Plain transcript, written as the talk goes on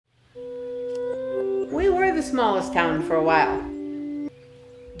We were the smallest town for a while.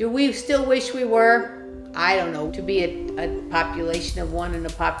 Do we still wish we were? I don't know. To be a population of 1 and a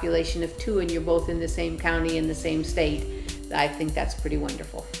population of 2 and you're both in the same county in the same state, I think that's pretty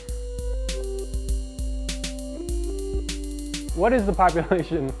wonderful. What is the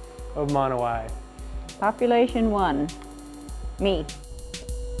population of Monowi? Population 1, me.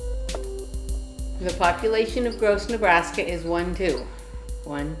 The population of Gross, Nebraska is 1-2.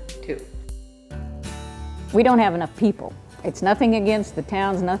 1-2. We don't have enough people. It's nothing against the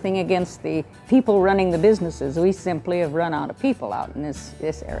towns, nothing against the people running the businesses. We simply have run out of people out in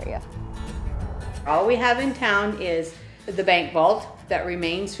this area. All we have in town is the bank vault that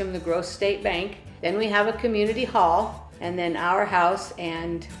remains from the Gross State Bank. Then we have a community hall, and then our house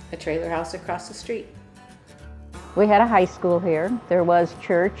and a trailer house across the street. We had a high school here. There was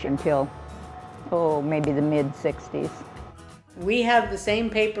church until, maybe the mid-60s. We have the same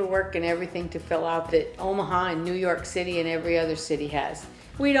paperwork and everything to fill out that Omaha and New York City and every other city has.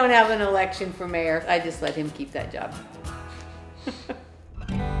 We don't have an election for mayor. I just let him keep that job.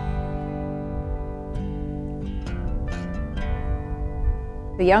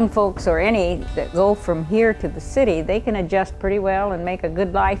 The young folks or any that go from here to the city, they can adjust pretty well and make a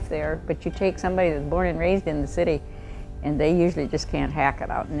good life there. But you take somebody that's born and raised in the city and they usually just can't hack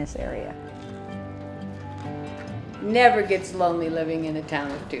it out in this area. Never gets lonely living in a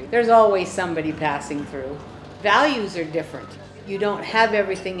town of 2. There's always somebody passing through. Values are different. You don't have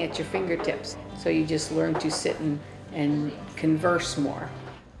everything at your fingertips, so you just learn to sit and converse more.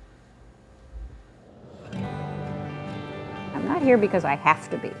 I'm not here because I have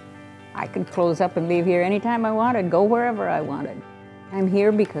to be. I could close up and leave here anytime I wanted, go wherever I wanted. I'm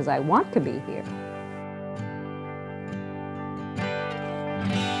here because I want to be here.